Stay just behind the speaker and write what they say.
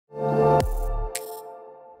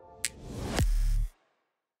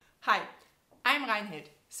Reinhild,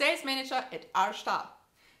 Sales Manager at STAHL.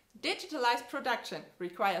 Digitalized production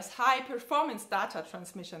requires high-performance data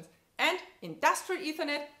transmissions, and Industrial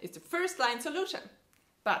Ethernet is the first-line solution.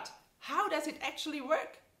 But how does it actually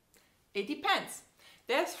work? It depends.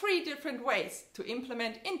 There are 3 different ways to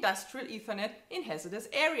implement Industrial Ethernet in hazardous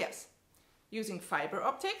areas: using fiber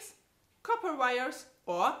optics, copper wires,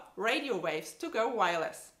 or radio waves to go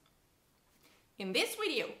wireless. In this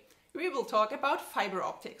video, we will talk about fiber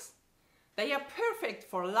optics. They are perfect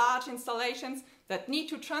for large installations that need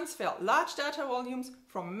to transfer large data volumes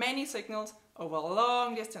from many signals over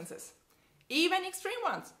long distances, even extreme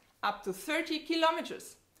ones, up to 30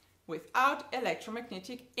 kilometers, without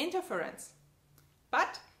electromagnetic interference.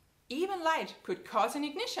 But even light could cause an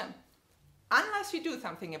ignition, unless you do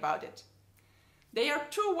something about it. There are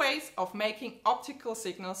 2 ways of making optical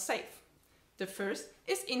signals safe. The first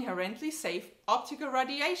is inherently safe optical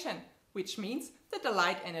radiation, which means that the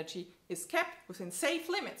light energy is kept within safe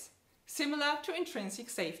limits, similar to intrinsic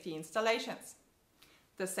safety installations.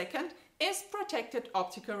 The second is protected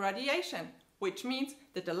optical radiation, which means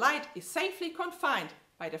that the light is safely confined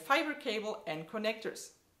by the fiber cable and connectors.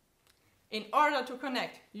 In order to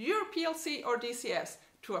connect your PLC or DCS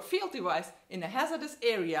to a field device in a hazardous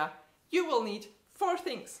area, you will need 4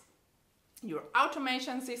 things: your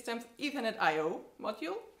automation system's Ethernet I/O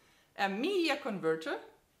module, a media converter,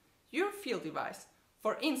 your field device,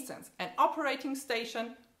 for instance an operating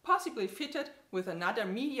station possibly fitted with another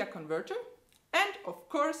media converter, and of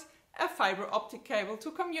course a fiber optic cable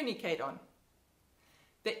to communicate on.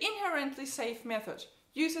 The inherently safe method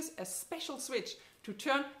uses a special switch to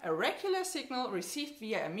turn a regular signal received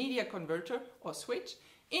via a media converter or switch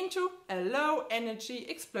into a low energy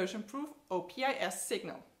explosion-proof OPIS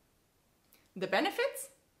signal. The benefits?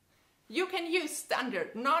 You can use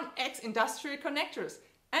standard non-X industrial connectors,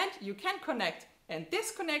 and you can connect and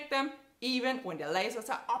disconnect them even when the lasers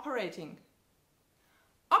are operating.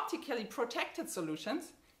 Optically protected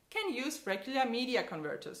solutions can use regular media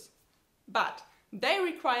converters, but they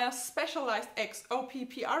require specialized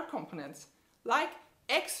XOPPR components like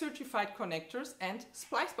X-certified connectors and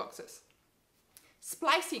splice boxes.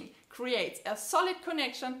 Splicing creates a solid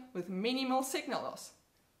connection with minimal signal loss.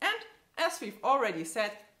 And as we've already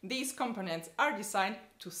said, these components are designed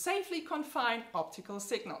to safely confine optical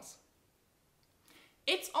signals.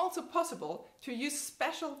 It's also possible to use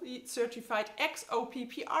specially certified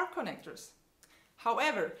XOPPR connectors.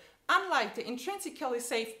 However, unlike the intrinsically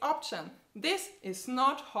safe option, this is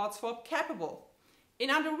not hot swap capable. In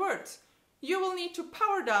other words, you will need to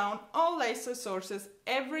power down all laser sources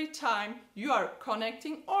every time you are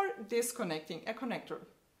connecting or disconnecting a connector.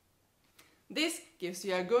 This gives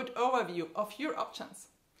you a good overview of your options.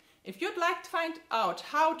 If you'd like to find out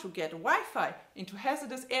how to get Wi-Fi into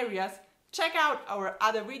hazardous areas, check out our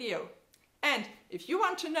other video. And if you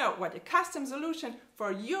want to know what a custom solution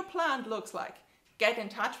for your plant looks like, get in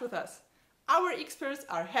touch with us. Our experts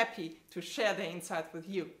are happy to share their insights with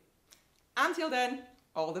you. Until then,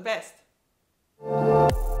 all the best.